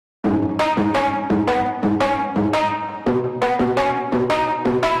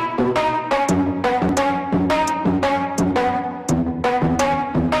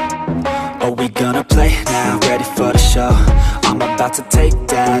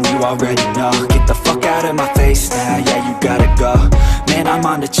on, you already know. Get the fuck out of my face now, yeah, you gotta go. Man, I'm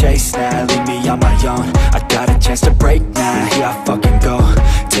on the chase now, leave me on my own. I got a chance to break now, here I fucking go.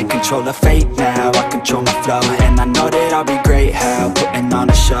 Take control of fate now, I control my flow. And I know that I'll be great, how, putting on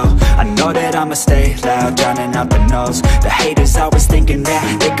a show. I know that I'ma stay loud, drowning out the noise. The haters always thinking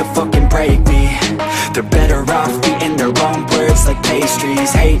that they could fucking break me. They're better off eating their own words like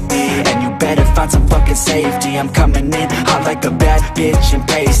pastries. Hate me, and you better find some fucking safety. I'm coming in hot like a bad bitch in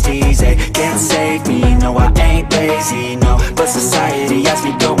pasties. They can't save me, no I ain't lazy, no. But society has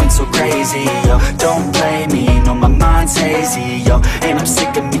me going so crazy, yo. Don't blame me, no my mind's hazy, yo. And I'm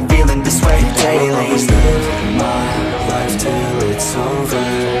sick of me feeling this way daily. I'll always live my life till it's over,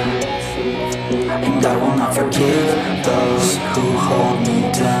 and I will not forgive those who hold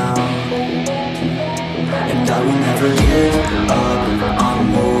me down. And I will never give up,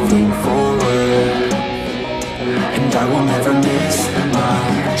 I'm moving forward. And I will never miss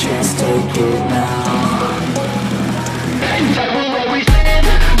my chance, take it now. And I will always live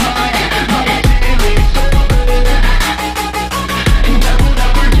my life till it's over, and I will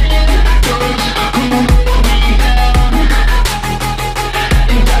not forgive those who hold me down.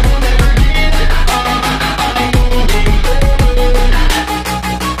 And I will never give up, I'm moving forward.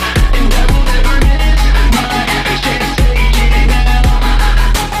 And I will never miss my chance, take it now.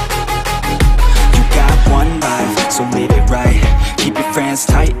 You got one life, so live it right. Keep your friends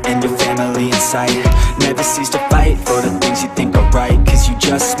tight and your family in sight. Never cease to fight for the things you think are right, cause you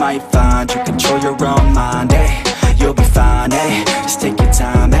just might find you control your own mind, eh? You'll be fine, eh? Just take your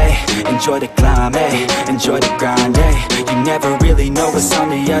time, eh? Enjoy the climb, eh? Enjoy the grind, eh? You never really know what's on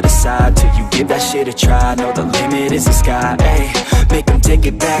the other side till you give that shit a try. Know the limit is the sky, eh? Make them take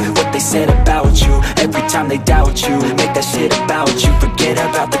it back, what they said about you. Every time they doubt you, make that shit about you. Forget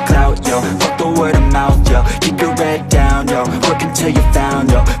about the clout, yo. Fuck the word of mouth, yo. Keep your head down, yo. Work until you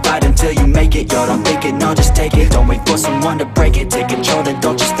found, yo. Fight until you make it, yo. Don't think it, no, just take it. Don't wait for someone to break it. Take control, then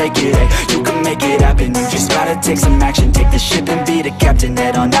don't just take it, eh? You can make it happen, you just gotta take some action. Take the ship and be the captain.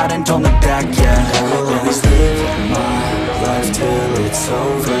 Head on out and don't look back, yeah. I will always live my life till it's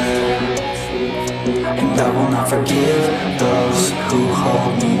over, and I will not forgive those who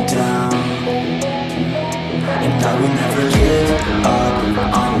hold me down. And I will never give up,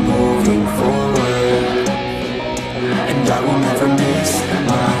 I'm moving forward. And I will never miss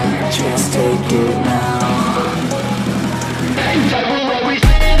my chance, take it now. And I will always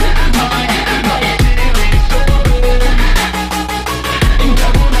live my life till it's over, and I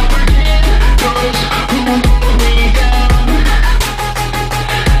will not forgive those who hold me down.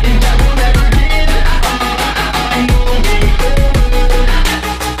 And I will never give up, I'm moving forward.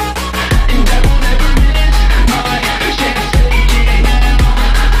 And I will never miss my chance, take it now.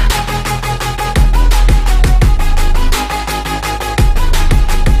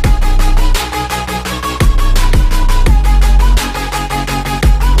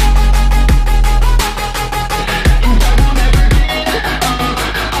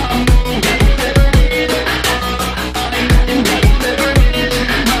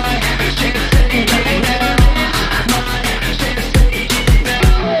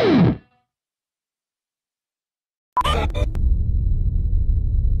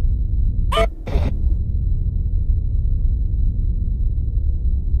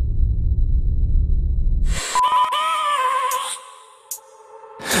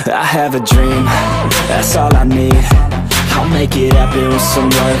 I have a dream, that's all I need. I'll make it happen with some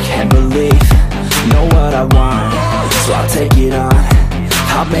work and belief. Know what I want, so I'll take it on.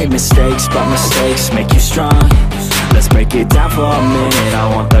 I'll make mistakes, but mistakes make you strong. Let's break it down for a minute. I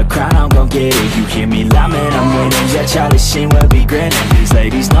want the crown, I'm gon' get it. You hear me loud, man, I'm winning. Yeah, Charlie Sheen will be grinning. These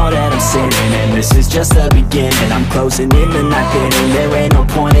ladies know that I'm sinning, and this is just the beginning. I'm closing in the night inning. There ain't no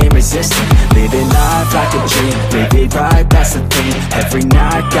point in resisting. Living life like a dream, live it right, that's the thing. Every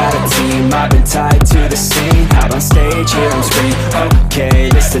night got a team, I've been tied to the scene. Out on stage, here I'm scream. Okay,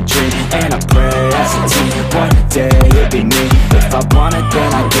 this a dream, and I pray as a team. One day it'll be me. If I want it,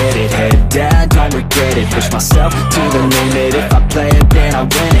 then I get it. Head down, don't regret it. Push myself to the limit. If I play it, then I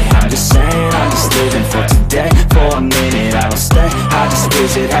win it. I'm just saying, I'm just living for today. For a minute, I don't stay, I just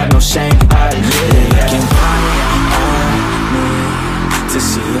visit. Have no shame, I admit it. Looking right at me to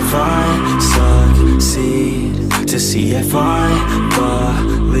see if I succeed, to see if I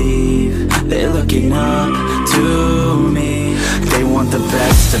believe. They're looking up to me. They want the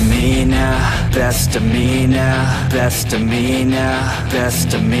best of me now, best of me now, best of me now,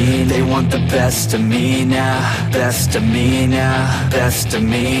 best of me. They want the best of me now, best of me now, best of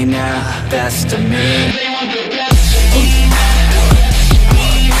me now, best of me. They want the best of me now.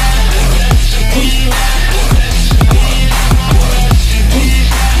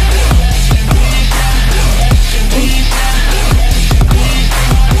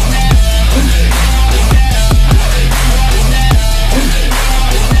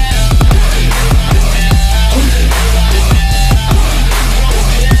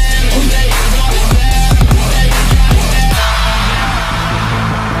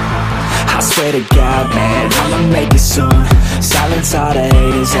 loud, man, I'ma make it soon. Silence all the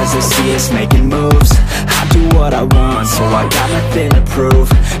haters as they see us making moves. I do what I want, so I got nothing to prove.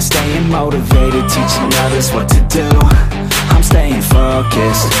 Staying motivated, teaching others what to do. I'm staying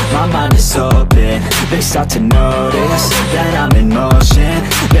focused, my mind is open. They start to notice that I'm in motion.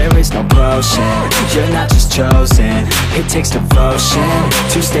 There is no potion, you're not just chosen. It takes devotion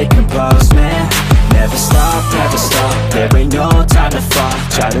to stay composed, man. Never stop, there ain't no time to fall.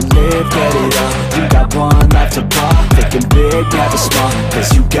 Try to live, get it up, you got one life to ball. Thinking big, never small,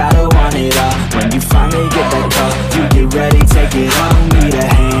 cause you gotta want it all. When you finally get that call, you get ready, take it on. Need a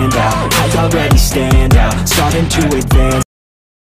hand out, I already stand out. Starting to advance